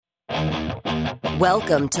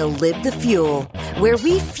Welcome to Live the Fuel, where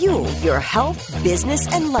we fuel your health, business,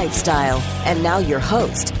 and lifestyle. And now your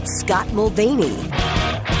host, Scott Mulvaney.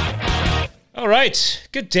 All right.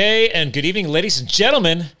 Good day and good evening, ladies and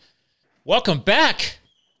gentlemen. Welcome back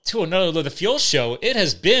to another Live the Fuel show. It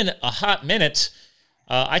has been a hot minute.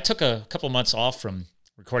 I took a couple months off from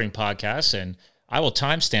recording podcasts, and I will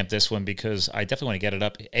timestamp this one because I definitely want to get it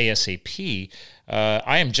up ASAP.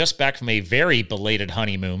 I am just back from a very belated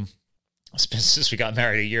honeymoon. It's been since we got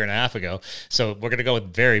married a year and a half ago, so we're going to go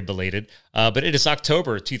with very belated. But it is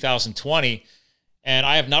October 2020, and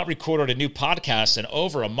I have not recorded a new podcast in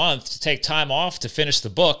over a month to take time off to finish the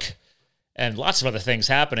book and lots of other things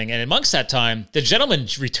happening. And amongst that time, the gentleman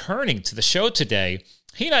returning to the show today,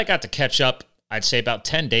 he and I got to catch up, I'd say about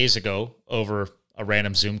 10 days ago over a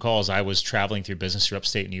random Zoom call as I was traveling through business through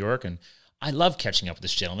upstate New York. And I love catching up with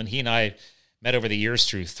this gentleman. He and I met over the years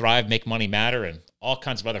through Thrive, Make Money Matter, and all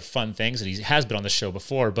kinds of other fun things. And he has been on the show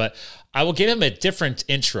before, but I will give him a different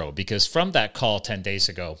intro because from that call 10 days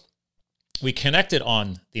ago, we connected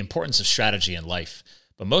on the importance of strategy in life,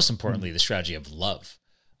 but most importantly, the strategy of love.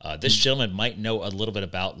 This gentleman might know a little bit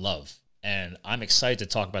about love, and I'm excited to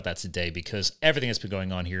talk about that today because everything that's been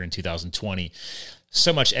going on here in 2020,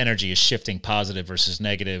 so much energy is shifting positive versus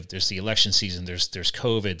negative. There's the election season, there's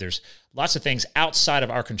COVID, there's lots of things outside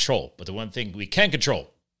of our control, but the one thing we can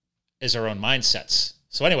control is our own mindsets.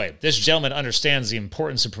 So anyway, this gentleman understands the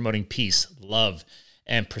importance of promoting peace, love,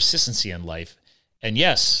 and persistency in life. And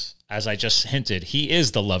yes, as I just hinted, he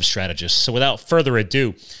is the love strategist. So without further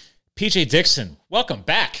ado, PJ Dixon, welcome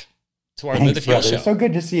back to our Live the Fuel show. So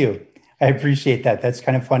good to see you. I appreciate that. That's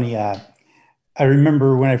kind of funny. I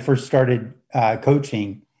remember when I first started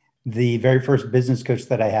coaching, the very first business coach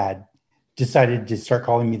that I had decided to start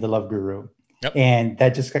calling me the love guru. Yep. And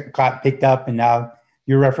that just got picked up. And now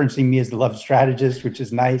you're referencing me as the love strategist, which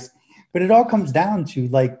is nice. But it all comes down to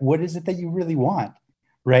like, what is it that you really want,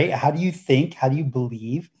 right? How do you think? How do you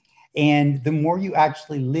believe? And the more you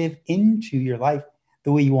actually live into your life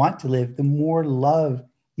the way you want to live, the more love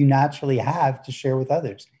you naturally have to share with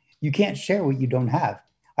others. You can't share what you don't have.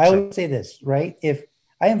 I always say this, right? If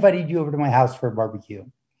I invited you over to my house for a barbecue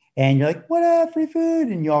and you're like, what up, free food?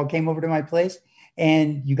 And you all came over to my place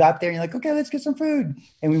and you got there and you're like, okay, let's get some food.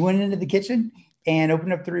 And we went into the kitchen and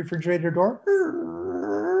opened up the refrigerator door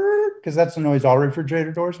because that's the noise all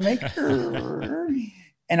refrigerator doors make.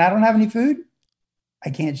 And I don't have any food. I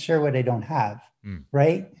can't share what I don't have,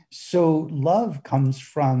 right? So love comes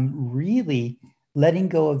from really letting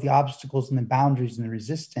go of the obstacles and the boundaries and the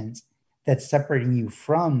resistance that's separating you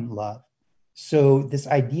from love. So this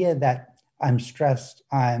idea that I'm stressed,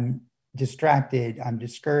 I'm distracted, I'm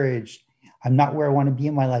discouraged, I'm not where I want to be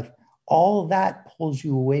in my life, all that pulls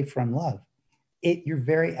you away from love. Your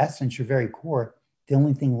very essence, your very core, the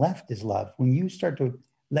only thing left is love. When you start to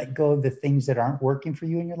let go of the things that aren't working for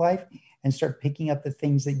you in your life and start picking up the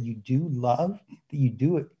things that you do love, that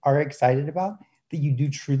you are excited about, that you do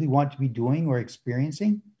truly want to be doing or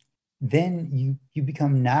experiencing, then you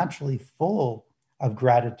become naturally full of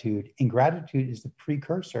gratitude. And gratitude is the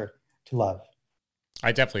precursor to love.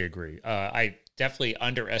 I definitely agree. I definitely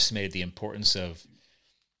underestimated the importance of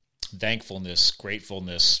thankfulness,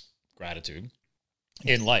 gratefulness, gratitude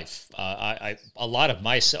in life. A lot of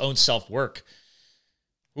my own self-work,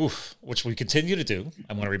 which we continue to do.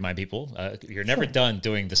 I want to remind people, you're never done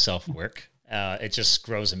doing the self-work. It just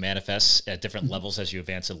grows and manifests at different levels as you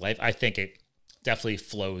advance in life. I think it definitely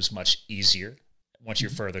flows much easier once you're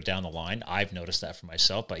further down the line. I've noticed that for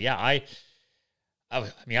myself. But yeah, I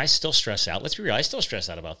mean, I still stress out. Let's be real. I still stress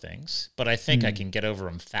out about things, but I think I can get over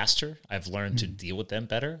them faster. I've learned to deal with them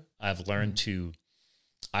better. I've learned to,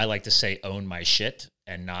 I like to say, own my shit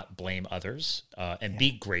and not blame others and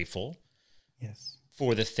be grateful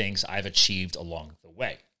for the things I've achieved along the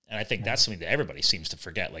way. And I think that's something that everybody seems to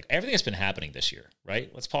forget. Like everything that's been happening this year, right?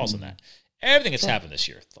 Let's pause on that. Everything that's happened this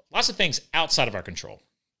year, lots of things outside of our control.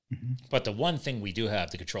 But the one thing we do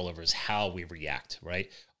have the control over is how we react,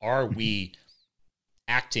 right? Are we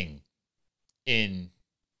acting in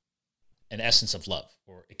an essence of love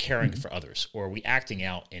or caring for others? Or are we acting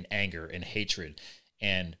out in anger and hatred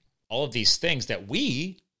and all of these things that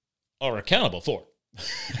we are accountable for?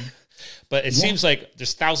 But it seems like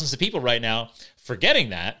there's thousands of people right now forgetting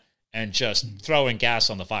that and just throwing gas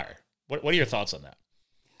on the fire. What are your thoughts on that?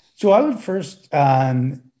 So I would first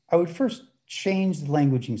change the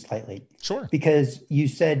languaging slightly. Sure. Because you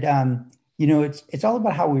said, it's all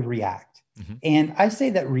about how we react. And I say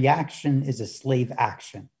that reaction is a slave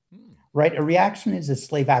action, right? A reaction is a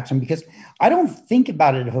slave action because I don't think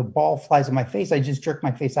about it if a ball flies in my face. I just jerk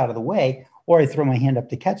my face out of the way or I throw my hand up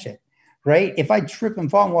to catch it. right? If I trip and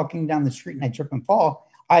fall, I'm walking down the street and I trip and fall,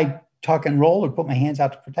 I tuck and roll or put my hands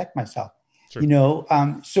out to protect myself. Sure. You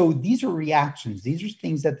know, so these are reactions. These are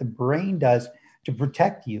things that the brain does to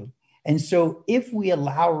protect you. And so if we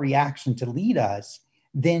allow reaction to lead us,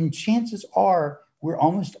 then chances are we're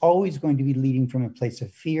almost always going to be leading from a place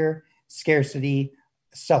of fear, scarcity,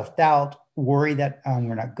 self-doubt, worry that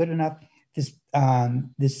we're not good enough,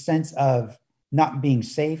 this sense of not being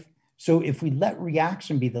safe. So if we let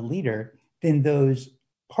reaction be the leader, then those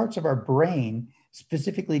parts of our brain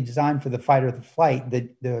specifically designed for the fight or the flight,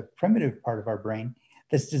 the primitive part of our brain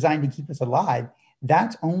that's designed to keep us alive,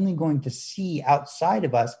 that's only going to see outside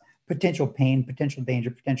of us potential pain, potential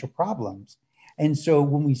danger, potential problems. And so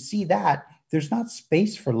when we see that, there's not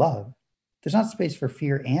space for love. There's not space for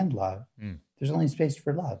fear and love. There's only space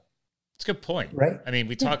for love. That's a good point. Right. I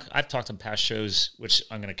mean, I've talked in past shows, which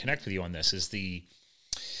I'm going to connect with you on this, is the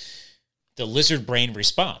lizard brain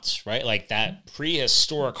response, right? Like that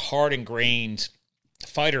prehistoric, hard ingrained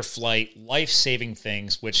fight or flight, life-saving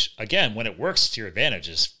things, which again, when it works to your advantage,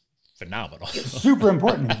 is phenomenal. It's super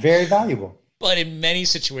important and very valuable. But in many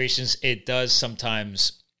situations, it does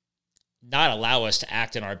sometimes not allow us to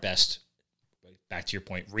act in our best, back to your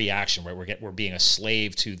point, reaction, where we're being a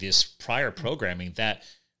slave to this prior programming that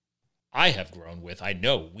I have grown with. I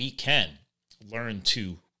know we can learn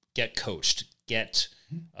to get coached, get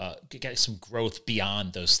some growth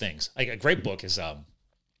beyond those things. Like a great book is, oh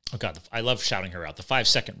God, I love shouting her out, The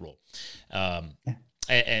 5-Second Rule.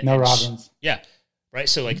 Mel Robbins. Yeah. Right.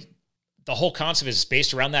 So like the whole concept is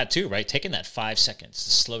based around that too, right? Taking that 5 seconds to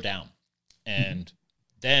slow down and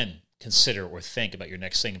then consider or think about your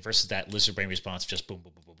next thing versus that lizard brain response, just boom,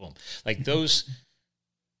 boom, boom, boom, boom. Like those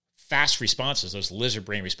fast responses, those lizard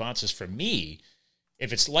brain responses for me,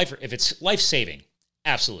 if it's life-saving,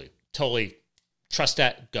 absolutely, totally trust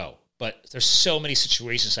that, go. But there's so many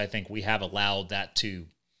situations I think we have allowed that to,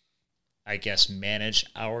 I guess, manage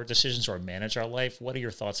our decisions or manage our life. What are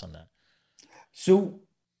your thoughts on that? So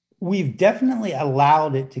we've definitely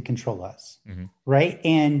allowed it to control us, right?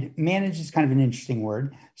 And manage is kind of an interesting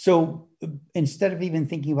word. So instead of even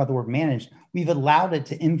thinking about the word manage, we've allowed it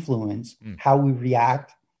to influence how we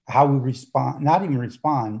react, how we respond, not even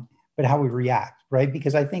respond, but how we react, right?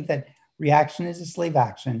 Because I think that reaction is a slave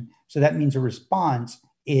action. So that means a response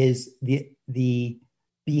is the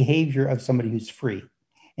behavior of somebody who's free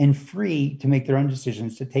and free to make their own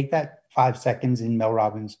decisions, to take that 5 seconds in Mel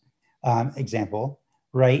Robbins' example,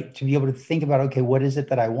 right? To be able to think about, okay, what is it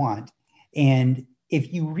that I want? And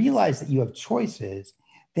if you realize that you have choices,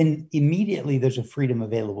 then immediately there's a freedom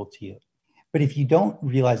available to you. But if you don't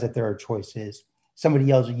realize that there are choices, somebody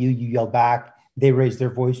yells at you, you yell back, they raise their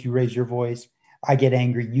voice, you raise your voice, I get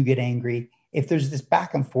angry, you get angry. If there's this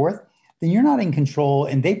back and forth, then you're not in control,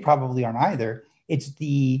 and they probably aren't either. It's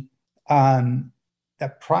the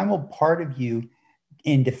that primal part of you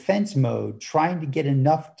in defense mode, trying to get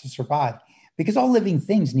enough to survive, because all living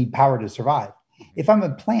things need power to survive. If I'm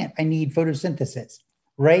a plant, I need photosynthesis,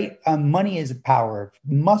 right? Money is a power,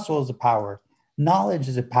 muscle is a power, knowledge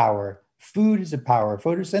is a power, food is a power,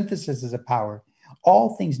 photosynthesis is a power.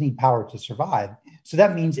 All things need power to survive. So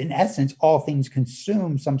that means, in essence, all things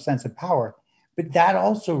consume some sense of power. But that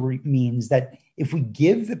also means that if we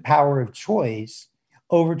give the power of choice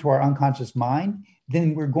over to our unconscious mind,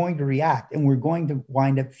 then we're going to react, and we're going to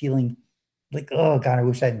wind up feeling like, oh God, I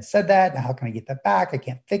wish I hadn't said that. How can I get that back? I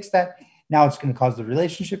can't fix that. Now it's going to cause the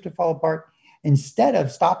relationship to fall apart. Instead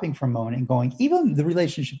of stopping for a moment and going, even the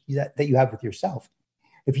relationship that you have with yourself,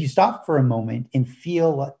 if you stop for a moment and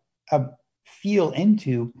feel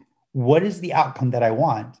into what is the outcome that I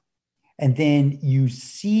want, and then you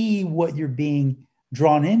see what you're being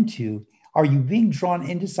drawn into. Are you being drawn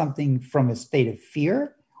into something from a state of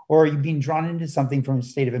fear, or are you being drawn into something from a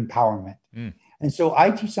state of empowerment? And so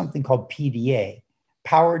I teach something called PDA,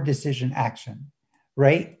 power, decision, action,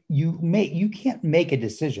 right? You can't make a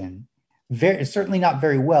decision, certainly not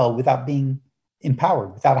very well, without being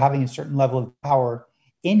empowered, without having a certain level of power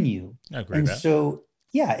in you. I agree with that. So,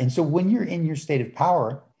 yeah. And so when you're in your state of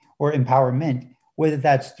power or empowerment, whether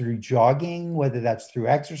that's through jogging, whether that's through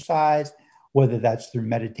exercise, whether that's through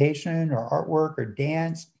meditation or artwork or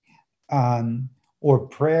dance, or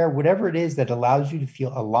prayer, whatever it is that allows you to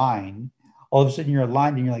feel aligned, all of a sudden you're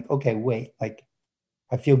aligned and you're like, okay, wait, like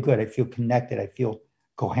I feel good. I feel connected. I feel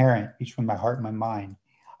coherent between my heart and my mind.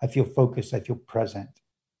 I feel focused. I feel present.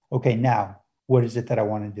 Okay, now what is it that I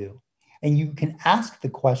want to do? And you can ask the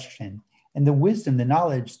question, and the wisdom, the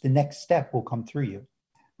knowledge, the next step will come through you,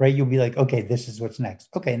 right? You'll be like, okay, this is what's next.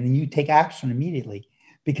 Okay, and then you take action immediately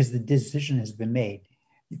because the decision has been made.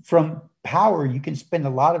 From power, you can spend a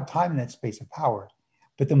lot of time in that space of power.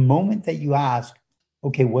 But the moment that you ask,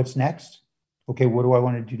 okay, what's next? Okay, what do I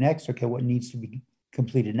want to do next? Okay, what needs to be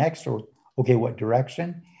completed next? Or, okay, what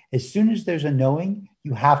direction? As soon as there's a knowing,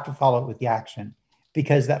 you have to follow it with the action,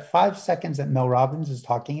 because that 5 seconds that Mel Robbins is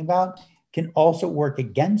talking about can also work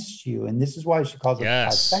against you. And this is why she calls it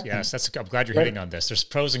 5 seconds. Yes. I'm glad you're hitting on this. There's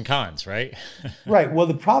pros and cons, right? Right. Well,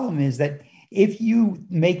 the problem is that if you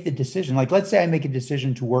make the decision, like let's say I make a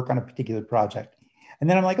decision to work on a particular project, and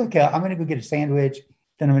then I'm like, okay, I'm going to go get a sandwich,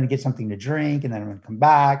 then I'm going to get something to drink, and then I'm going to come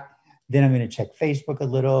back. Then I'm going to check Facebook a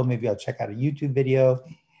little. Maybe I'll check out a YouTube video.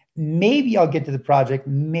 Maybe I'll get to the project.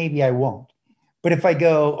 Maybe I won't. But if I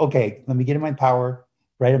go, okay, let me get in my power,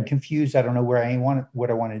 right? I'm confused. I don't know what I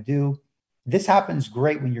want to do. This happens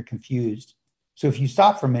great when you're confused. So if you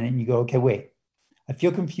stop for a minute and you go, okay, wait, I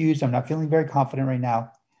feel confused. I'm not feeling very confident right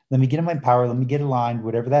now. Let me get in my power. Let me get aligned,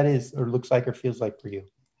 whatever that is or looks like or feels like for you.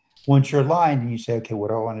 Once you're aligned and you say, okay, what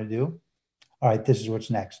do I want to do? All right, this is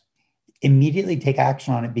what's next. Immediately take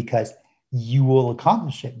action on it, because you will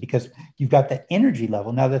accomplish it, because you've got that energy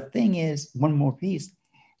level. Now, the thing is, one more piece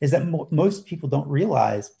is that most people don't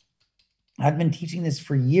realize, I've been teaching this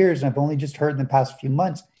for years, and I've only just heard in the past few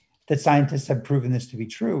months that scientists have proven this to be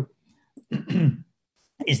true,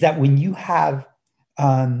 is that when you have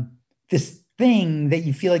this thing that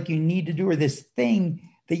you feel like you need to do, or this thing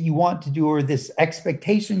that you want to do, or this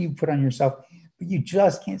expectation you put on yourself, but you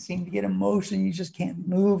just can't seem to get emotion. You just can't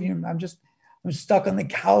move. I'm stuck on the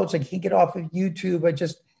couch. I can't get off of YouTube.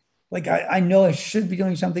 I know I should be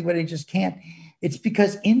doing something, but I just can't. It's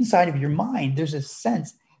because inside of your mind, there's a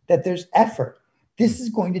sense that there's effort. This is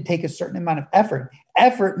going to take a certain amount of effort.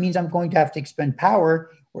 Effort means I'm going to have to expend power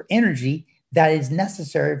or energy that is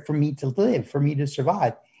necessary for me to live, for me to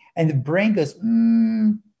survive. And the brain goes,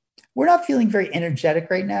 we're not feeling very energetic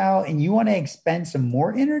right now, and you want to expend some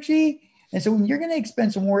more energy? And so when you're going to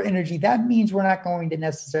expend some more energy, that means we're not going to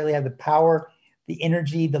necessarily have the power, the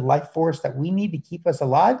energy, the life force that we need to keep us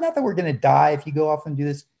alive. Not that we're going to die if you go off and do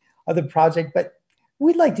this other project, but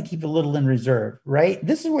we'd like to keep a little in reserve, right?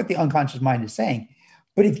 This is what the unconscious mind is saying.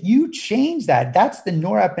 But if you change that, that's the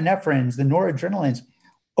norepinephrines, the noradrenalines,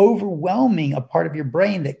 overwhelming a part of your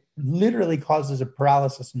brain that literally causes a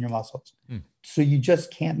paralysis in your muscles. So you just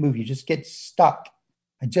can't move. You just get stuck.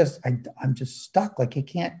 I'm just stuck. Like I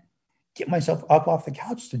can't get myself up off the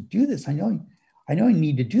couch to do this. I know I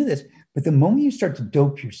need to do this. But the moment you start to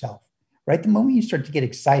dope yourself, right? The moment you start to get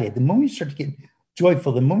excited, the moment you start to get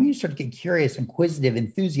joyful, the moment you start to get curious, inquisitive,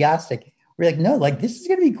 enthusiastic, we're like, no, like this is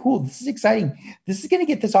going to be cool. This is exciting. This is going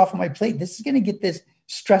to get this off of my plate. This is going to get this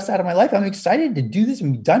stress out of my life. I'm excited to do this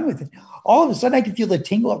and be done with it. All of a sudden I can feel the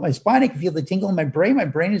tingle up my spine. I can feel the tingle in my brain. My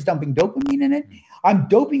brain is dumping dopamine in it. I'm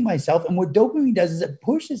doping myself. And what dopamine does is it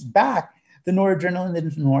pushes back the noradrenaline,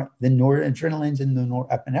 the noradrenalines and the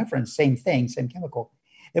norepinephrine, same thing, same chemical.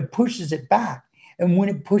 It pushes it back. And when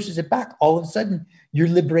it pushes it back, all of a sudden you're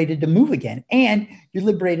liberated to move again. And you're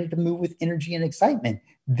liberated to move with energy and excitement.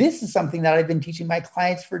 This is something that I've been teaching my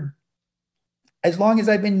clients for as long as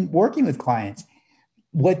I've been working with clients.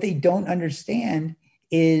 What they don't understand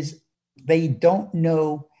is they don't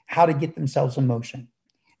know how to get themselves emotion.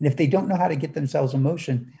 And if they don't know how to get themselves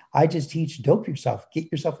emotion, I just teach dope yourself,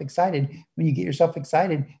 get yourself excited. When you get yourself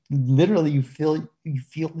excited, literally you fill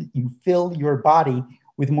your body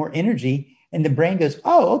with more energy, and the brain goes,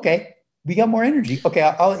 oh, okay, we got more energy. Okay,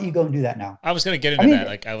 I'll let you go and do that now. I was going to get into that.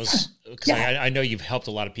 Like I know you've helped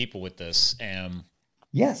a lot of people with this.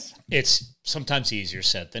 Yes. It's sometimes easier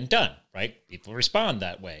said than done, right? People respond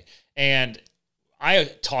that way. And I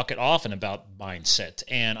talk it often about mindset,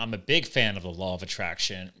 and I'm a big fan of the law of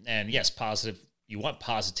attraction. And yes, you want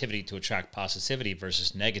positivity to attract positivity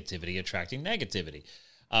versus negativity attracting negativity.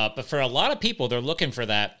 But for a lot of people, they're looking for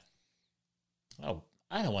that,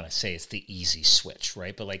 I don't want to say it's the easy switch,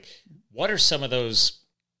 right? But like, what are some of those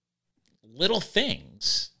little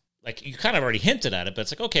things? Like you kind of already hinted at it, but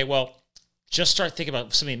it's like, okay, well, just start thinking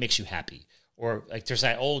about something that makes you happy. Or like there's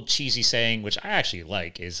that old cheesy saying, which I actually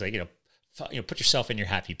like, is like, put yourself in your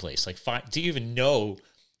happy place. Like, do you even know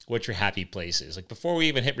what your happy place is? Like before we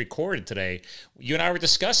even hit record today, you and I were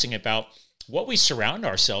discussing about what we surround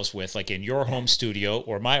ourselves with, like in your home studio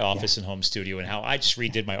or my office and home studio, and how I just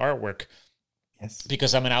redid my artwork. Yes.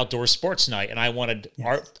 Because I'm an outdoor sports night, and I wanted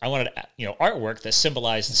artwork that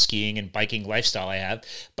symbolized the skiing and biking lifestyle I have,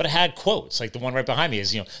 but it had quotes. Like the one right behind me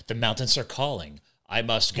is, the mountains are calling, I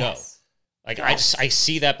must go. Yes. Like I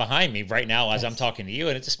see that behind me right now as I'm talking to you,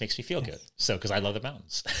 and it just makes me feel good. So, because I love the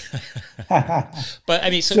mountains. But I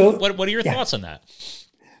mean, so what are your thoughts on that?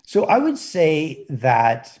 So I would say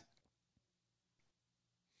that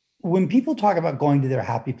when people talk about going to their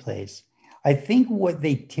happy place, I think what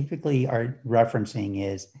they typically are referencing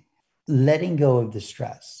is letting go of the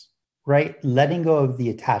stress, right? Letting go of the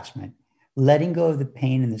attachment, letting go of the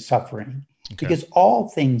pain and the suffering, because all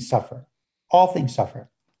things suffer. All things suffer.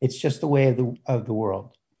 It's just the way of the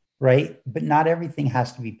world, right? But not everything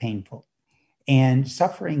has to be painful. And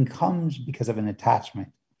suffering comes because of an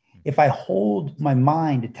attachment. If I hold my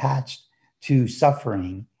mind attached to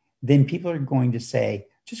suffering, then people are going to say,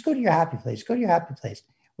 just go to your happy place, go to your happy place.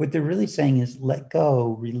 What they're really saying is let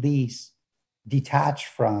go, release, detach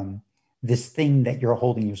from this thing that you're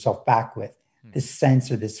holding yourself back with, this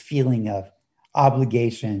sense or this feeling of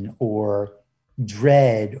obligation or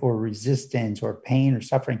dread or resistance or pain or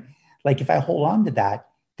suffering. Like if I hold on to that,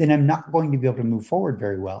 then I'm not going to be able to move forward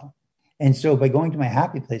very well. And so by going to my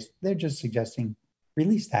happy place, they're just suggesting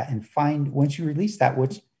release that and find, once you release that,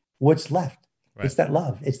 what's left. Right. It's that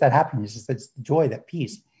love, it's that happiness, it's that joy, that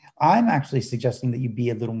peace. I'm actually suggesting that you be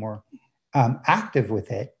a little more active with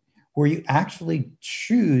it, where you actually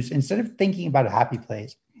choose, instead of thinking about a happy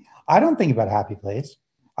place, I don't think about a happy place.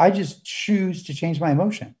 I just choose to change my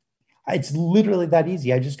emotion. It's literally that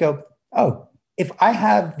easy. I just go, oh, if I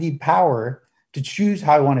have the power to choose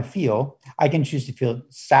how I want to feel, I can choose to feel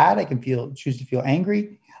sad. I can choose to feel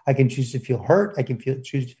angry. I can choose to feel hurt. I can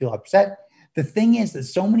choose to feel upset. The thing is that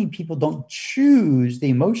so many people don't choose the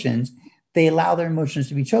emotions. They allow their emotions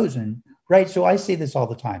to be chosen, right? So I say this all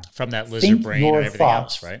the time. From that lizard brain and everything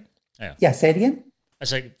else, right? Yeah, say it again. I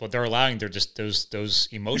say, well, they're allowing those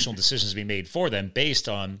emotional decisions to be made for them based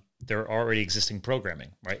on their already existing programming,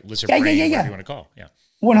 right? Lizard brain, whatever you want to call it. Yeah.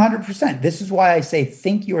 100%. This is why I say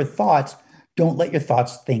think your thoughts. Don't let your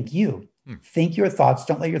thoughts think you. Think your thoughts.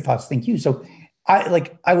 Don't let your thoughts think you. So I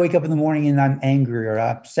wake up in the morning and I'm angry or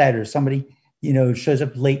upset, or somebody, shows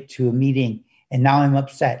up late to a meeting and now I'm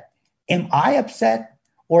upset. Am I upset,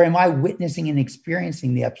 or am I witnessing and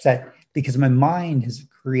experiencing the upset because my mind has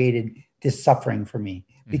created this suffering for me?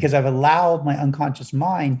 Because I've allowed my unconscious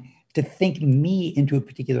mind to think me into a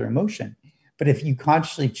particular emotion. But if you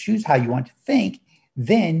consciously choose how you want to think,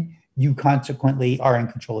 then you consequently are in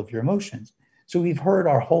control of your emotions. So we've heard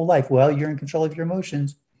our whole life, well, you're in control of your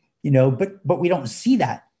emotions, but we don't see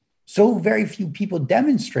that. So very few people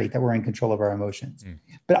demonstrate that we're in control of our emotions.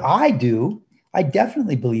 But I do. I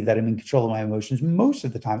definitely believe that I'm in control of my emotions most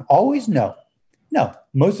of the time. Always no.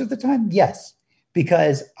 Most of the time, yes,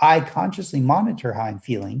 because I consciously monitor how I'm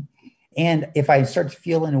feeling. And if I start to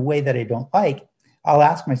feel in a way that I don't like, I'll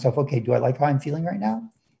ask myself, okay, do I like how I'm feeling right now?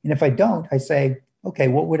 And if I don't, I say, okay,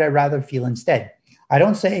 what would I rather feel instead? I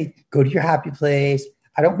don't say, go to your happy place.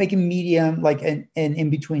 I don't make a medium, like an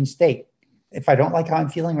in-between state. If I don't like how I'm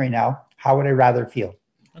feeling right now, how would I rather feel?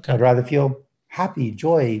 Okay. I'd rather feel happy,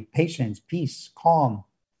 joy, patience, peace, calm.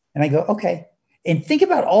 And I go, okay. And think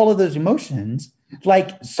about all of those emotions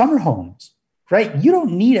like summer homes, right? You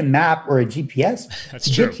don't need a map or a GPS to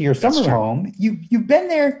get to your summer home. You've been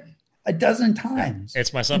there a dozen times.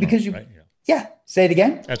 It's my summer home, right? Yeah. Say it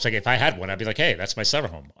again. That's like, if I had one, I'd be like, hey, that's my summer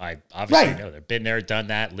home. I obviously know they've been there, done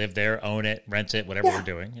that, lived there, own it, rent it, whatever we're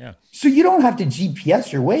doing. Yeah. So you don't have to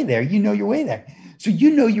GPS your way there. You know your way there. So you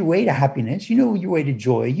know your way to happiness. You know your way to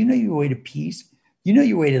joy. You know your way to peace. You know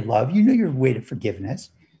your way to love. You know your way to forgiveness.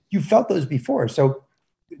 You felt those before. So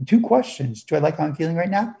 2 questions. Do I like how I'm feeling right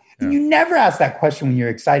now? Yeah. And you never ask that question when you're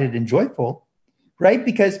excited and joyful, right?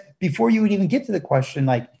 Because before you would even get to the question,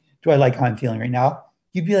 like, do I like how I'm feeling right now?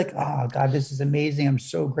 You'd be like, oh, God, this is amazing. I'm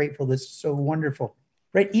so grateful. This is so wonderful,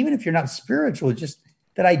 right? Even if you're not spiritual, just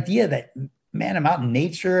that idea that, man, I'm out in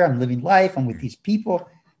nature. I'm living life. I'm with these people.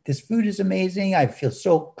 This food is amazing. I feel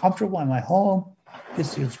so comfortable in my home.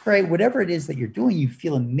 This feels great. Whatever it is that you're doing, you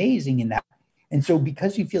feel amazing in that. And so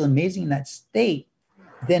because you feel amazing in that state,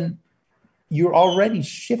 then you're already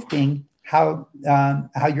shifting how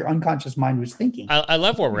your unconscious mind was thinking. I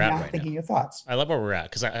love where we're at right thinking now. Your thoughts. I love where we're at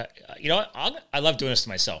because I love doing this to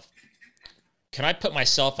myself. Can I put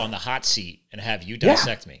myself on the hot seat and have you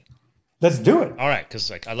dissect me? Let's do it. All right, because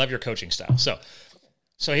I love your coaching style. So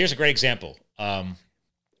here's a great example.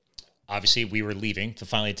 Obviously, we were leaving to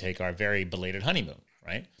finally take our very belated honeymoon,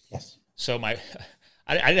 right? Yes. So I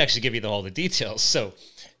didn't actually give you all the details. So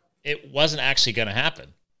it wasn't actually going to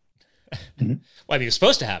happen. Well, I mean, it was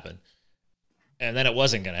supposed to happen. And then it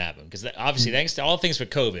wasn't going to happen because obviously, thanks to all things with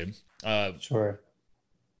COVID,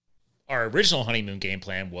 our original honeymoon game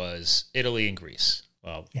plan was Italy and Greece.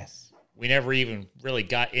 Well, yes, we never even really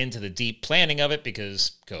got into the deep planning of it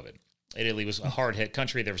because COVID. Italy was a hard-hit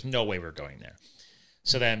country. There was no way we were going there.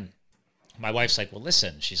 So then my wife's like, well,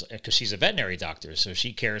 listen, because she's a veterinary doctor, so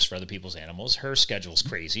she cares for other people's animals. Her schedule's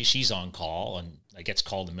crazy. She's on call, and I gets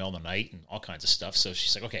called in the middle of the night and all kinds of stuff. So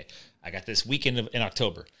she's like, okay, I got this weekend in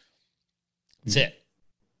October. That's it.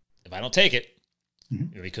 If I don't take it,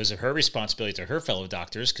 because of her responsibility to her fellow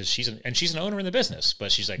doctors, because she's an owner in the business,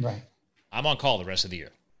 but she's like, I'm on call the rest of the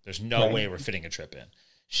year. There's no way we're fitting a trip in.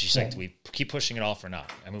 She's like, do we keep pushing it off or not?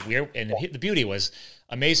 I mean, the beauty was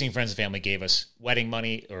amazing friends and family gave us wedding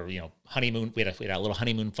money or, honeymoon. We had a little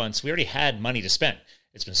honeymoon fund. So we already had money to spend.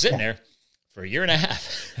 It's been sitting there for a year and a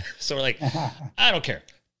half. So we're like, I don't care.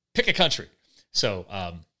 Pick a country. So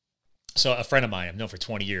a friend of mine I've known for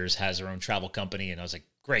 20 years has her own travel company. And I was like,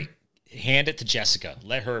 great. Hand it to Jessica.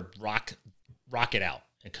 Let her rock it out.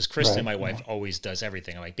 Because Kristen, my wife, always does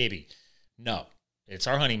everything. I'm like, baby, no, it's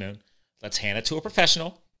our honeymoon. Let's hand it to a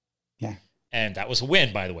professional. Yeah. And that was a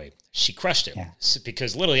win, by the way. She crushed it. Yeah.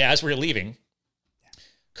 Because literally, as we were leaving,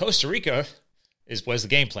 Costa Rica was the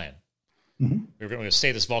game plan. We were going to stay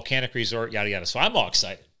at this volcanic resort, yada, yada. So I'm all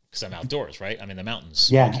excited because I'm outdoors, right? I'm in the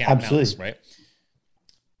mountains. Yeah, absolutely. Mountains, right?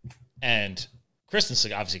 And Kristen's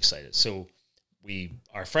obviously excited. So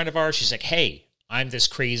our friend of ours, she's like, hey, I'm this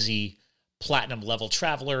crazy platinum level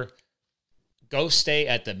traveler. Go stay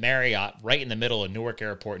at the Marriott right in the middle of Newark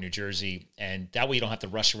Airport, New Jersey. And that way you don't have to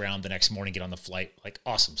rush around the next morning, get on the flight. Like,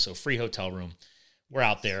 awesome. So free hotel room. We're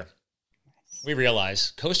out there. We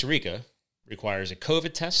realize Costa Rica requires a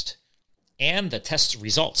COVID test and the test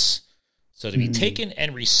results. So to be taken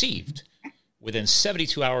and received within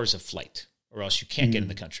 72 hours of flight, or else you can't get in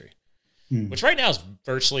the country, which right now is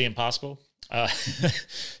virtually impossible.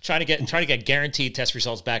 Trying to get guaranteed test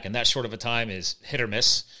results back in that short of a time is hit or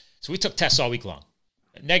miss. So we took tests all week long.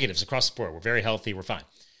 Negatives across the board. We're very healthy. We're fine.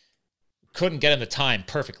 Couldn't get in the time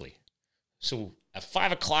perfectly. So at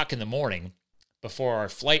 5 o'clock in the morning, before our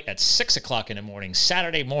flight at 6 o'clock in the morning,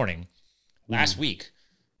 Saturday morning, last week,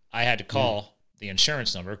 I had to call the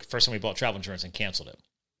insurance number. First time we bought travel insurance and canceled it.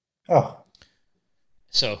 Oh.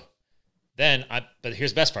 So then, but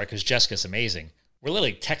here's the best part, because Jessica's amazing. We're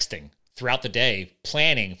literally texting throughout the day,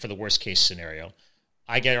 planning for the worst case scenario.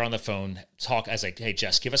 I get her on the phone, talk. I was like, hey,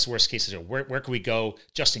 Jess, give us the worst case scenario. Where can we go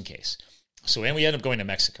just in case? So, and we end up going to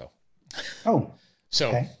Mexico. Oh. So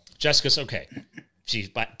okay. Jessica's okay.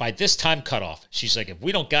 She by this time cutoff, she's like, if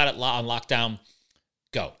we don't got it on lockdown,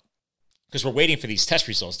 go. Because we're waiting for these test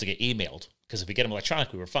results to get emailed. Because if we get them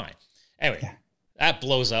electronically, we're fine. Anyway, that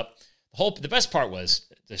blows up. The best part was,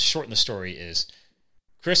 to shorten the story, is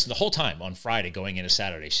Kristen, the whole time on Friday going into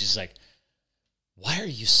Saturday, she's like, why are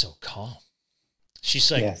you so calm?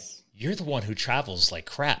 She's like, you're the one who travels like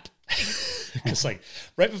crap. Because like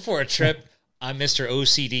right before a trip, I'm Mr.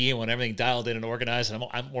 OCD and want everything dialed in and organized, and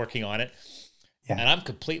I'm working on it. Yeah. And I'm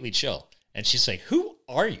completely chill. And she's like, who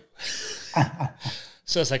are you?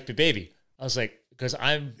 So I was like, baby, I was like, because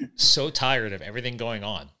I'm so tired of everything going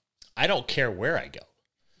on. I don't care where I go.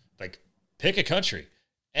 Like, pick a country,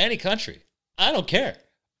 any country. I don't care.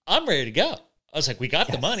 I'm ready to go. I was like, we got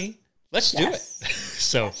the money. Let's do it.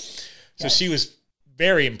 So she was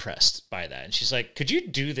very impressed by that. And she's like, could you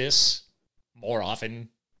do this more often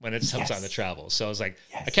when it comes time to travel? So I was like,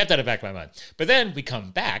 I kept that in the back of my mind. But then we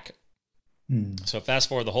come back. So fast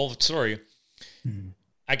forward the whole story.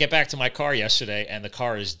 I get back to my car yesterday and the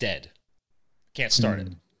car is dead. Can't start it.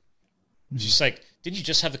 She's like, didn't you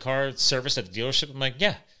just have the car serviced at the dealership? I'm like,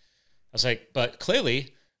 yeah. I was like, but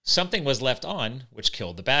clearly something was left on which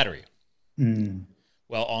killed the battery.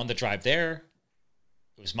 Well, on the drive there,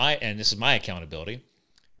 it was and this is my accountability,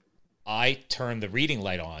 I turned the reading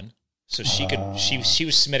light on so she could, she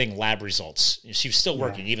was submitting lab results. She was still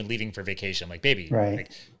working, even leaving for vacation. I'm like, baby,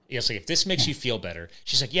 like, it's like, if this makes you feel better.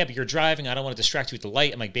 She's like, yeah, but you're driving. I don't want to distract you with the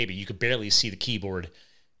light. I'm like, baby, you could barely see the keyboard.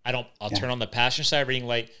 I'll turn on the passenger side reading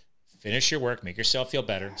light, finish your work, make yourself feel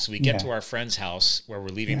better. So we get to our friend's house where we're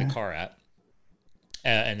leaving the car at,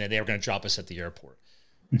 and then they were going to drop us at the airport.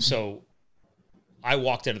 So I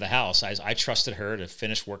walked into the house. I trusted her to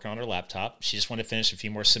finish working on her laptop. She just wanted to finish a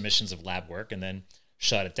few more submissions of lab work and then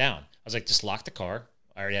shut it down. I was like, just lock the car.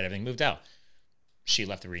 I already had everything moved out. She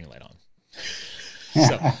left the reading light on.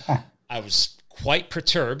 So I was quite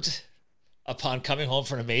perturbed upon coming home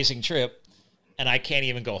for an amazing trip, and I can't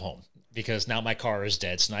even go home because now my car is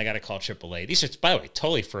dead. So now I got to call AAA. These are, by the way,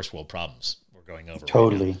 totally first world problems we're going over.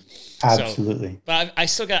 Totally. Right, absolutely. So, but I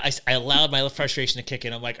still I allowed my frustration to kick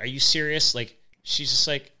in. I'm like, are you serious? Like, she's just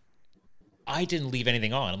like, I didn't leave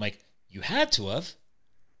anything on. I'm like, you had to have,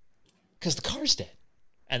 because the car's dead.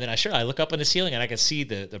 And then I look up on the ceiling and I can see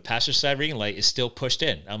the passenger side reading light is still pushed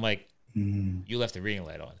in. I'm like, you left the reading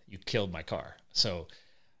light on. You killed my car. So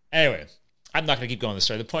anyway, I'm not going to keep going this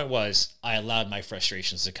story. The point was, I allowed my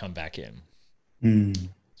frustrations to come back in.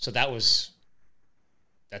 So that's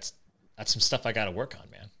some stuff I got to work on,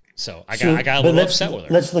 man. So I got a little upset with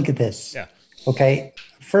her. Let's look at this. Yeah. Okay.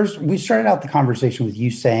 First, we started out the conversation with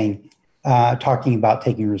you saying talking about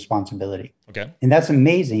taking responsibility. Okay. And that's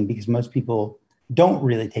amazing because most people don't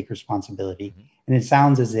really take responsibility. Mhm. And it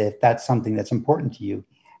sounds as if that's something that's important to you.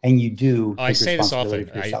 And you do I take say this responsibility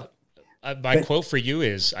often. for yourself. My But- quote for you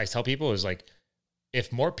is, I tell people is like,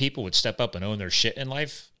 if more people would step up and own their shit in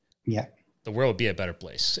life, Yeah. the world would be a better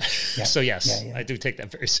place. Yeah. So yes, Yeah. I do take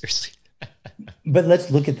that very seriously. But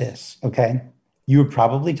let's look at this. Okay. You were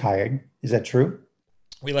probably tired. Is that true?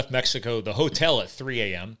 We left Mexico, the hotel at 3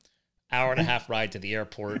 a.m., hour and a half ride to the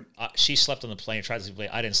airport. She slept on the plane, tried to sleep late.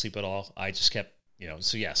 I didn't sleep at all. I just kept,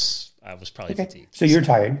 so yes, I was probably Okay. fatigued. So you're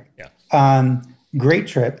tired. Yeah. Great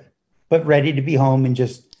trip, but ready to be home and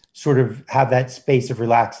just sort of have that space of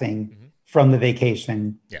relaxing from the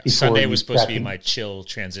vacation. Yeah. before Sunday you was supposed to be prepping. my chill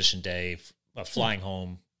transition day, flying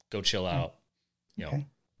home, go chill out, Okay.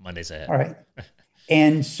 Monday's ahead. All right.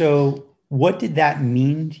 And so what did that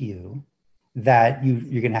mean to you that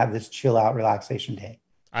you're going to have this chill out relaxation day?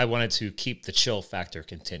 I wanted to keep the chill factor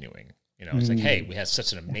continuing. It's like, hey, we had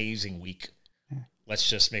such an amazing week. Let's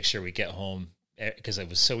just make sure we get home, because it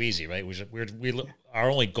was so easy, right? Our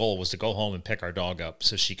only goal was to go home and pick our dog up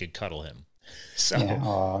so she could cuddle him. So Yeah.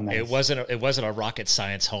 Oh, nice. it wasn't a rocket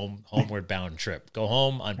science homeward bound trip. Go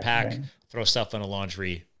home, unpack, Right. throw stuff in the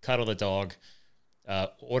laundry, cuddle the dog,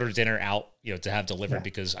 order dinner out, to have delivered Yeah.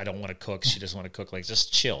 because I don't want to cook. She doesn't want to cook. Like,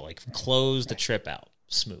 just chill, like close the trip out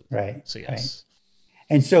smooth. Right. So yes. Right.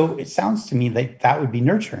 And so it sounds to me like that would be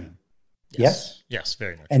nurturing. Yes. Yes.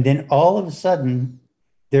 Very nurturing. And then all of a sudden,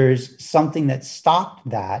 there's something that stopped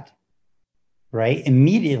that, right?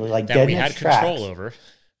 Immediately, like That dead we in had its tracks, control over.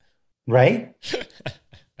 right?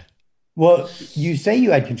 Well, you say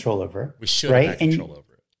you had control over it, We should right? have had And control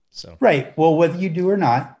over it. So right. Well, whether you do or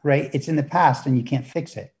not, right? It's in the past and you can't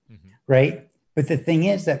fix it, right? But the thing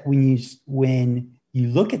is that when you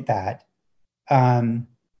look at that,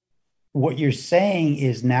 what you're saying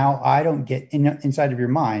is now I don't get inside of your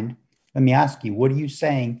mind. Let me ask you, what are you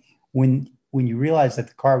saying when you realize that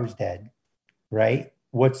the car was dead, right?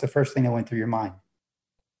 What's the first thing that went through your mind?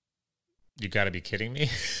 you got to be kidding me.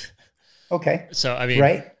 Okay. So I mean,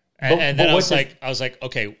 Right. And then I what's was like,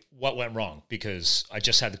 okay, what went wrong? Because I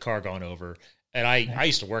just had the car gone over, and I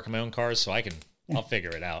used to work on my own cars, so I'll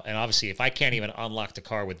figure it out. And obviously, if I can't even unlock the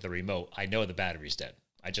car with the remote, I know the battery's dead.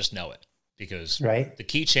 I just know it because right. the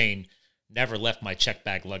keychain never left my check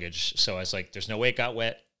bag luggage. So I was like, there's no way it got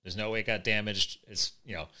wet. There's no way it got damaged. It's,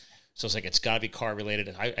 so it's like, it's got to be car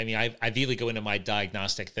related. I mean, I immediately go into my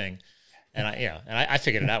diagnostic thing, and I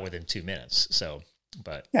figured it out within 2 minutes. So,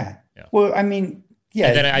 but Yeah. Yeah. Well, I mean, yeah.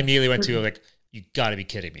 and then I immediately went to like, you got to be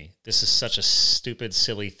kidding me. This is such a stupid,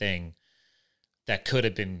 silly thing that could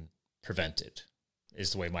have been prevented,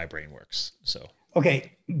 is the way my brain works. So,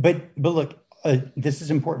 Okay, but look, this is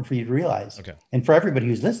important for you to realize, Okay. and for everybody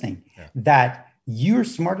who's listening, that you're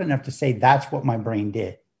smart enough to say that's what my brain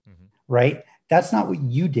did, right? That's not what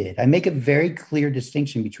you did. I make a very clear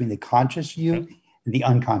distinction between the conscious you and the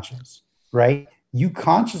unconscious, right? You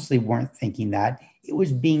consciously weren't thinking that. It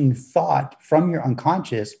was being thought from your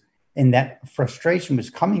unconscious, and that frustration was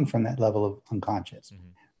coming from that level of unconscious,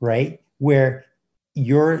 right? Where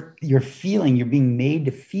you're being made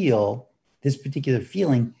to feel this particular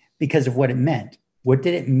feeling because of what it meant. What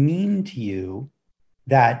did it mean to you?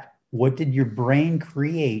 What did your brain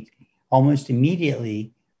create almost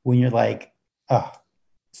immediately when you're like, oh,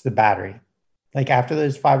 it's the battery. Like after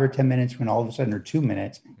those 5 or 10 minutes, when all of a sudden, or 2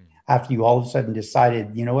 minutes, after you all of a sudden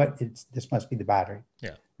decided, you know what, this must be the battery.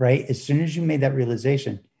 Yeah. Right. As soon as you made that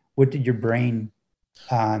realization, what did your brain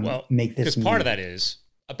make this? Because part of that is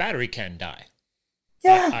a battery can die.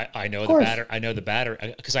 Yeah. I know the battery. I know the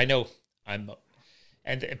battery because I know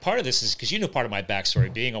and part of this is because part of my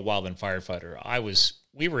backstory, being a wildland firefighter,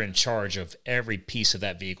 we were in charge of every piece of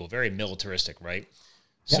that vehicle, very militaristic, right?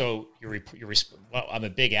 Yeah. So I'm a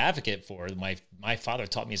big advocate for my father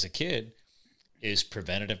taught me as a kid is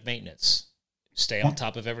preventative maintenance. Stay on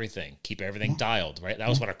top of everything. Keep everything dialed, right? That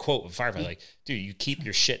was what I quote with firefighter. Like, dude, you keep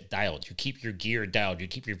your shit dialed. You keep your gear dialed. You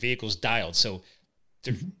keep your vehicles dialed. So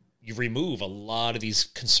you remove a lot of these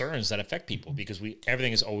concerns that affect people because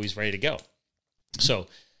everything is always ready to go. So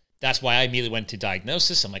that's why I immediately went to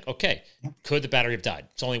diagnosis. I'm like, okay, could the battery have died?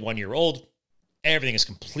 It's only 1 year old. Everything is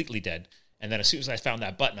completely dead. And then as soon as I found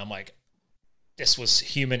that button, I'm like, this was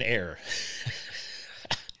human error.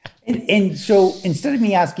 And so instead of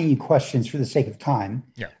me asking you questions for the sake of time,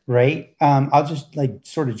 right? I'll just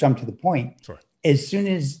sort of jump to the point. Sure. As soon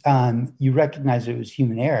as you recognize it was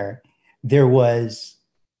human error, there was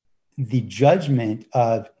the judgment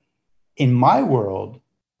of, in my world,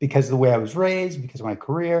 because of the way I was raised, because of my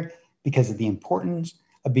career, because of the importance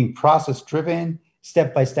of being process driven,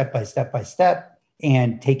 step by step by step by step,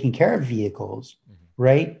 and taking care of vehicles,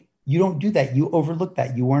 right? You don't do that. You overlook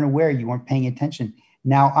that. You weren't aware. You weren't paying attention.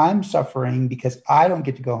 Now I'm suffering because I don't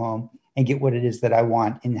get to go home and get what it is that I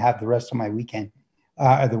want and have the rest of my weekend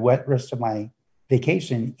or the rest of my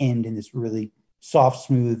vacation end in this really soft,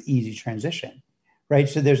 smooth, easy transition, right?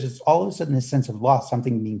 So there's this, all of a sudden this sense of loss,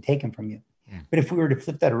 something being taken from you. But if we were to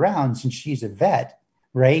flip that around, since she's a vet,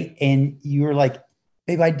 right? And you're like,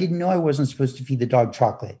 babe, I didn't know I wasn't supposed to feed the dog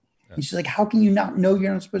chocolate. Yeah. And she's like, how can you not know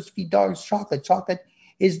you're not supposed to feed dogs chocolate? Chocolate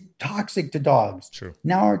is toxic to dogs. True.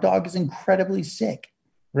 Now our dog is incredibly sick,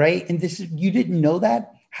 right? And this is, you didn't know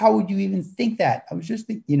that? How would you even think that? I was just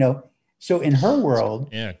thinking, you know, so in her world.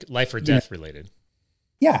 Yeah, life or death related.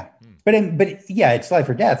 Yeah, but yeah, it's life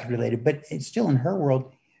or death related, but it's still in her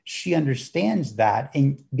world. She understands that.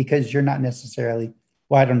 And because you're not necessarily,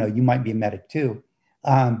 well, I don't know, you might be a medic too.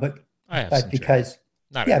 But because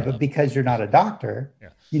you're not a doctor,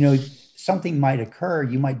 you know, something might occur.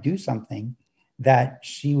 You might do something that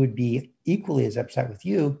she would be equally as upset with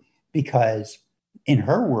you, because in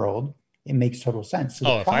her world, it makes total sense.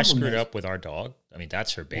 So if I screwed up with our dog, I mean,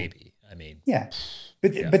 that's her baby. I mean,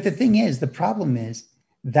 but the thing is, the problem is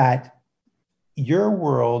that your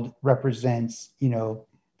world represents, you know,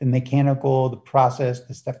 the mechanical, the process,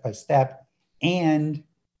 the step-by-step, and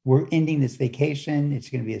we're ending this vacation. It's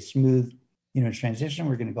going to be a smooth, you know, transition.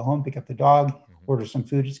 We're going to go home, pick up the dog, order some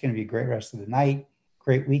food. It's going to be a great rest of the night,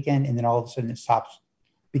 great weekend. And then all of a sudden it stops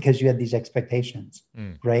because you had these expectations,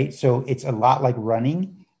 right? So it's a lot like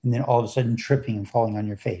running and then all of a sudden tripping and falling on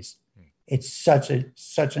your face. It's such an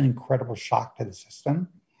incredible shock to the system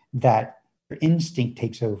that your instinct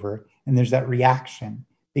takes over and there's that reaction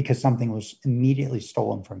because something was immediately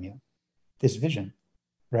stolen from you, this vision,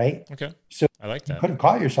 right? Okay. So I like that. You could have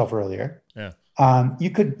caught yourself earlier. Yeah. You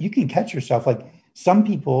can catch yourself. Like some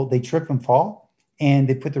people, they trip and fall and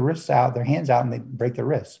they put their wrists out, their hands out, and they break their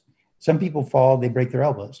wrists. Some people fall, they break their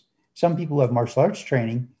elbows. Some people who have martial arts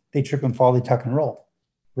training, they trip and fall, they tuck and roll,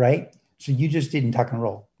 right? So you just didn't tuck and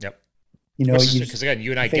roll. Yep. You know, because again, you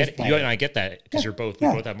and I get that because we both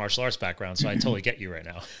have martial arts background, so I totally get you right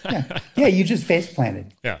now. Yeah, you just face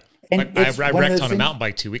planted. Yeah. And I wrecked on a mountain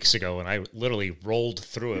bike 2 weeks ago, and I literally rolled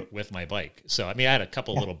through it with my bike. So I mean, I had a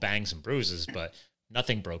couple little bangs and bruises, but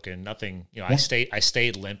nothing broken, nothing. You know, I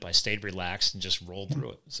stayed limp, I stayed relaxed, and just rolled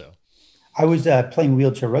through it. So I was playing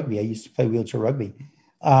wheelchair rugby. I used to play wheelchair rugby,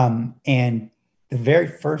 and the very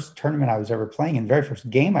first tournament I was ever playing, and the very first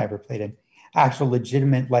game I ever played in, actual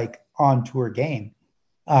legitimate like on tour game,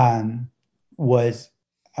 was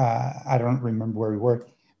I don't remember where we were,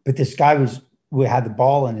 but this guy had the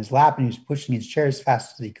ball in his lap and he was pushing his chair as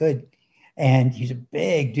fast as he could. And he's a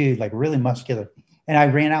big dude, like really muscular. And I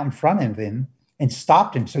ran out in front of him and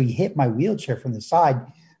stopped him. So he hit my wheelchair from the side,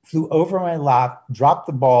 flew over my lap, dropped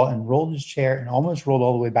the ball and rolled his chair and almost rolled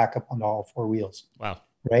all the way back up onto all four wheels. Wow.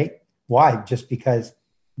 Right? Why? Just because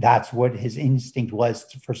that's what his instinct was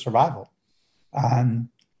for survival.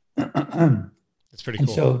 That's pretty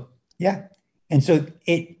cool. So, yeah. And so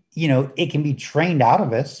it, you know, it can be trained out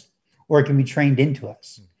of us, or it can be trained into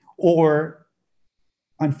us. Or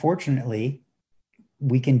unfortunately,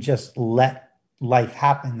 we can just let life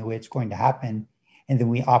happen the way it's going to happen. And then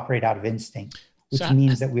we operate out of instinct, which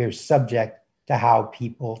means that we are subject to how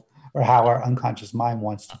people or how our unconscious mind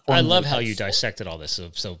wants to form. I love how you dissected all this.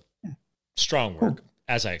 So strong work,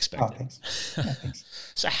 as I expected. Oh, thanks. Yeah,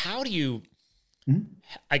 thanks. So how do you,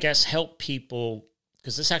 I guess, help people,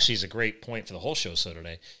 because this actually is a great point for the whole show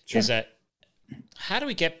today, is that how do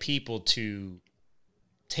we get people to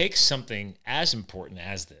take something as important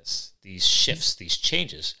as this, these shifts, these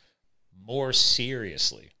changes, more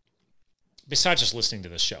seriously, besides just listening to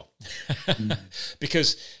this show?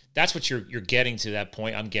 Because that's what you're getting to that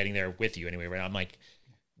point. I'm getting there with you anyway, right? I'm like,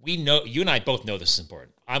 we know, you and I both know this is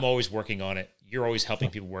important. I'm always working on it. You're always helping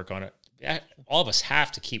people work on it. All of us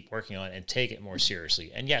have to keep working on it and take it more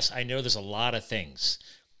seriously. And yes, I know there's a lot of things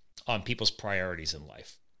on people's priorities in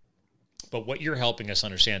life. But what you're helping us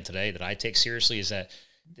understand today that I take seriously is that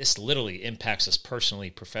this literally impacts us personally,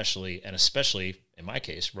 professionally, and especially, in my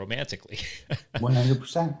case, romantically.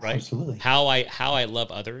 100%. Right? Absolutely. How I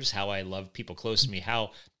love others, how I love people close to me,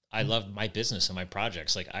 how I love my business and my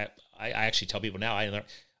projects. Like I actually tell people now,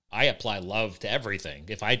 I apply love to everything.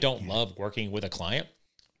 If I don't love working with a client,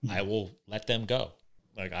 I will let them go.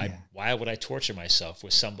 Like why would I torture myself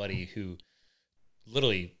with somebody who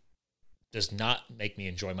literally does not make me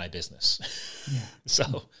enjoy my business?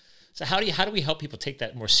 So how do we help people take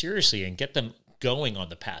that more seriously and get them going on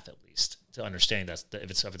the path, at least to understand that if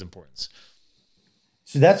it's of its importance?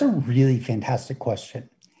 So that's a really fantastic question.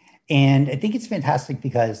 And I think it's fantastic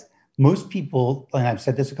because most people, and I've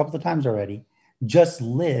said this a couple of times already, just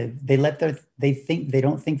live. They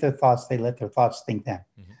don't think their thoughts. They let their thoughts think them.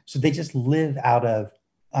 Mm-hmm. So they just live out of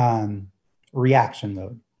reaction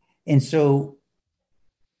mode. And so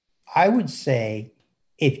I would say,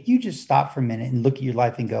 if you just stop for a minute and look at your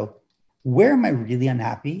life and go, where am I really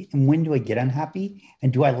unhappy? And when do I get unhappy?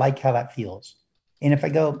 And do I like how that feels? And if I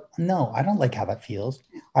go, no, I don't like how that feels.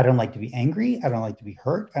 I don't like to be angry. I don't like to be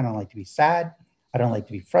hurt. I don't like to be sad. I don't like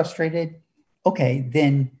to be frustrated. Okay,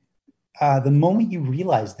 then the moment you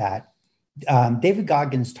realize that, David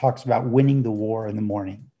Goggins talks about winning the war in the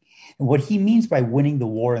morning. And what he means by winning the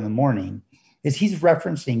war in the morning is he's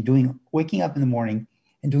referencing waking up in the morning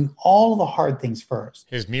and doing all the hard things first.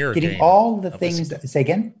 His mirror getting game. all the things that, say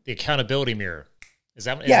again? The accountability mirror. Is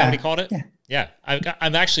that what he called it? Yeah.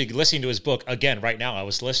 I'm actually listening to his book again right now. I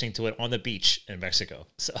was listening to it on the beach in Mexico.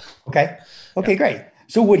 So Okay, great.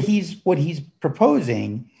 So what he's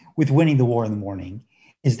proposing with winning the war in the morning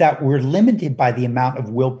is that we're limited by the amount of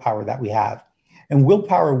willpower that we have. And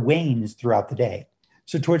willpower wanes throughout the day.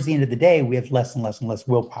 So towards the end of the day, we have less and less and less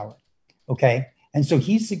willpower. Okay. And so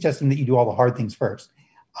he's suggesting that you do all the hard things first.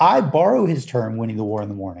 I borrow his term, winning the war in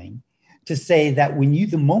the morning, to say that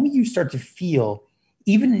the moment you start to feel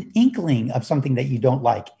even an inkling of something that you don't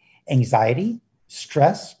like, anxiety,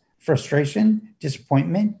 stress, frustration,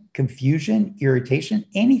 disappointment, confusion, irritation,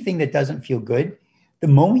 anything that doesn't feel good, the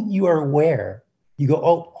moment you are aware, you go,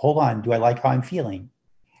 oh, hold on, do I like how I'm feeling?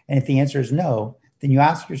 And if the answer is no, then you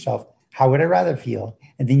ask yourself, how would I rather feel?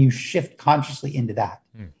 And then you shift consciously into that.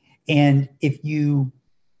 And if you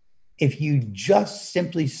just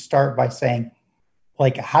simply start by saying,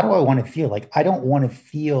 like, how do I want to feel? Like, I don't want to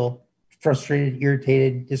feel frustrated,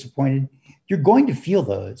 irritated, disappointed. You're going to feel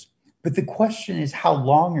those. But the question is, how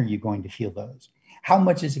long are you going to feel those? How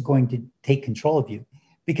much is it going to take control of you?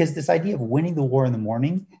 Because this idea of winning the war in the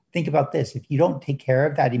morning, think about this. If you don't take care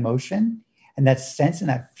of that emotion and that sense and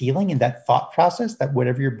that feeling and that thought process, that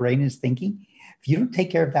whatever your brain is thinking, if you don't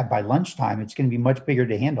take care of that by lunchtime, it's going to be much bigger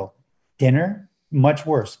to handle. Dinner, much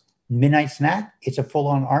worse. Midnight snack, it's a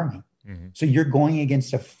full-on army. Mm-hmm. So you're going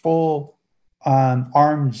against a full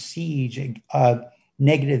armed siege of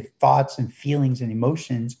negative thoughts and feelings and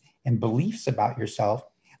emotions and beliefs about yourself.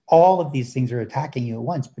 All of these things are attacking you at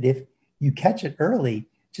once. But if you catch it early,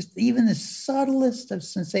 just even the subtlest of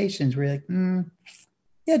sensations where you're like,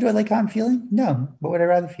 yeah, do I like how I'm feeling? No. What would I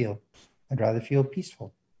rather feel? I'd rather feel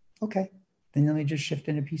peaceful. Okay. Then let me just shift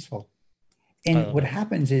into peaceful. And what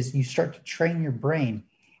happens is you start to train your brain.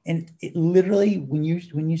 And it literally, when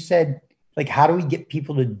you said, like, how do we get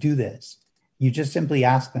people to do this? You just simply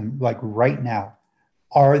ask them, like, right now,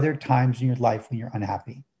 are there times in your life when you're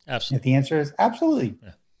unhappy? Absolutely. And if the answer is absolutely,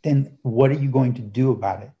 then what are you going to do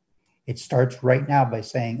about it? It starts right now by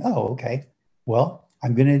saying, oh, okay, well,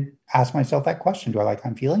 I'm going to ask myself that question. Do I like how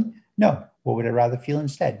I'm feeling? No. What would I rather feel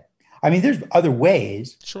instead? I mean, there's other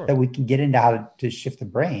ways that we can get into how to shift the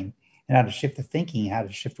brain and how to shift the thinking, how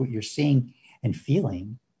to shift what you're seeing and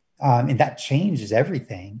feeling. And that changes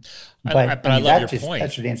everything. But I love your point.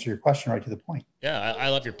 That should answer your question right to the point. Yeah, I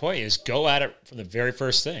love your point is go at it from the very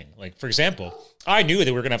first thing. Like, for example, I knew that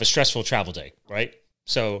we were going to have a stressful travel day, right?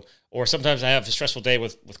 So, or sometimes I have a stressful day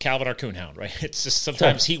with Calvin, our coonhound, right? It's just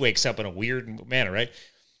sometimes he wakes up in a weird manner, right?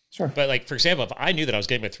 Sure. But like, for example, if I knew that I was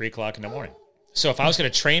getting at 3:00 in the morning, so if I was going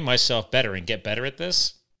to train myself better and get better at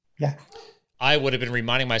this, I would have been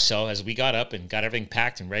reminding myself as we got up and got everything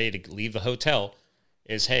packed and ready to leave the hotel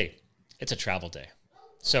is, hey, it's a travel day.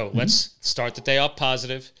 So let's start the day off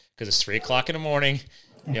positive because it's 3:00 in the morning.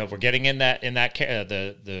 You know, we're getting in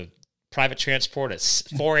the private transport at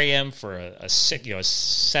 4 a.m. for a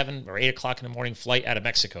 7 or 8 o'clock in the morning flight out of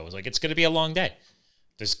Mexico. It's like, it's going to be a long day.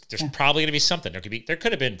 There's probably going to be something. There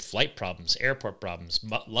could have been flight problems, airport problems,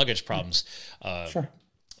 luggage problems,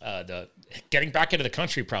 the getting back into the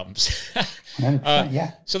country problems.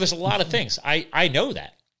 So there's a lot of things. I know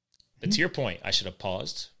that. But to your point, I should have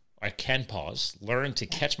paused. I can pause, learn to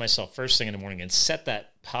catch myself first thing in the morning and set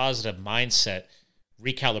that positive mindset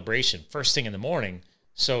recalibration first thing in the morning.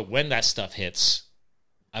 So when that stuff hits,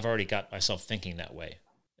 I've already got myself thinking that way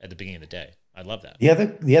at the beginning of the day. I love that.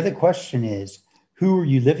 The other question is, who are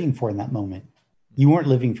you living for in that moment? You weren't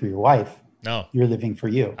living for your wife. No. You're living for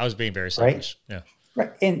you. I was being very selfish. Right? Yeah.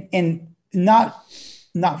 Right. And not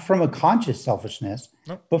from a conscious selfishness,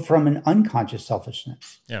 but from an unconscious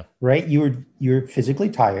selfishness. Yeah. Right. You're physically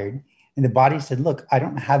tired and the body said, look, I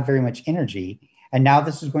don't have very much energy. And now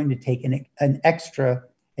this is going to take an extra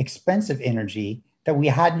expensive energy that we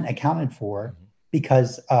hadn't accounted for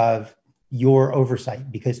because of your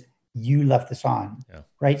oversight, because you left this on. Yeah.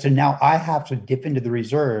 Right. So now I have to dip into the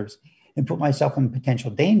reserves and put myself in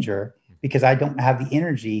potential danger because I don't have the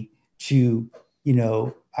energy to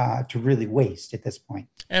to really waste at this point.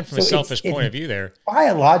 And from a selfish point of view there.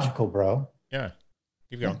 Biological, bro. Yeah.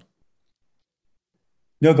 Keep going. Yeah.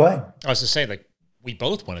 No, go ahead. I was to say, like, we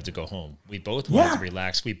both wanted to go home. We both wanted to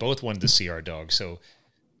relax. We both wanted to see our dog. So,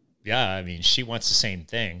 yeah, I mean, she wants the same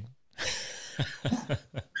thing.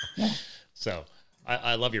 So,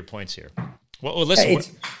 I love your points here. Well listen,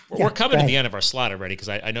 we're coming to the end of our slot already because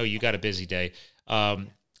I know you got a busy day. I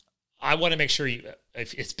want to make sure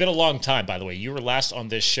it's been a long time, by the way. You were last on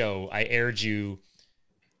this show. I aired you,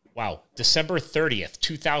 December 30th,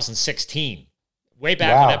 2016. Way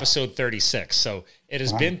back on episode 36. So it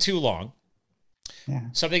has been too long. Yeah.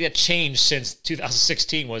 Something that changed since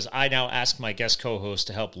 2016 was I now ask my guest co-host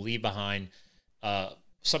to help leave behind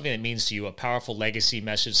something that means to you, a powerful legacy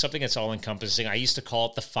message, something that's all-encompassing. I used to call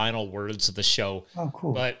it the final words of the show. Oh,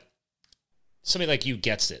 cool. But somebody like you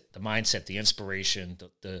gets it, the mindset, the inspiration,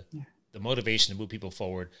 the motivation to move people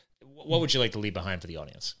forward. What would you like to leave behind for the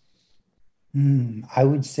audience? I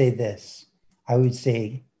would say this. I would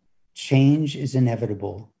say change is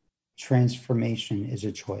inevitable. Transformation is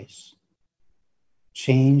a choice.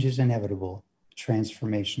 Change is inevitable.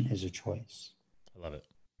 Transformation is a choice. I love it.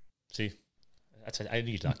 See, I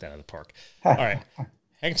knew you knocked that out of the park. All right.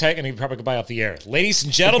 Hang tight and you probably goodbye off the air. Ladies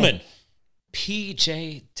and gentlemen,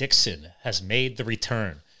 PJ Dixon has made the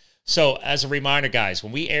return. So as a reminder, guys,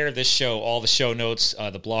 when we air this show, all the show notes,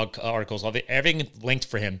 the blog articles, everything linked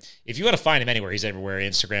for him. If you want to find him anywhere, he's everywhere,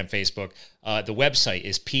 Instagram, Facebook. The website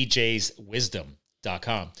is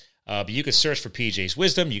pjswisdom.com. But you can search for PJ's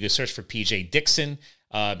Wisdom. You can search for PJ Dixon.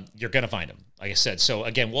 You're going to find him, like I said. So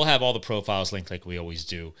again, we'll have all the profiles linked like we always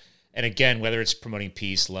do. And again, whether it's promoting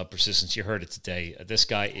peace, love, persistence, you heard it today. This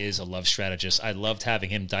guy is a love strategist. I loved having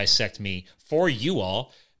him dissect me for you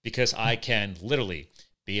all because I can literally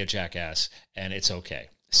be a jackass, and it's okay.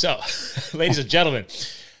 So, ladies and gentlemen,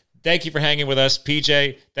 thank you for hanging with us.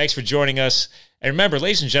 PJ, thanks for joining us. And remember,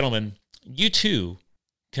 ladies and gentlemen, you too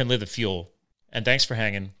can live the fuel. And thanks for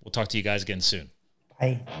hanging. We'll talk to you guys again soon.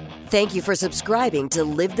 Bye. Thank you for subscribing to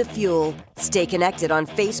Live the Fuel. Stay connected on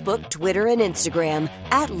Facebook, Twitter, and Instagram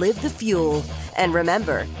 @Live the Fuel. And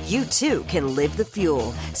remember, you too can live the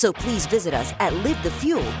fuel. So please visit us at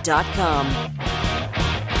livethefuel.com.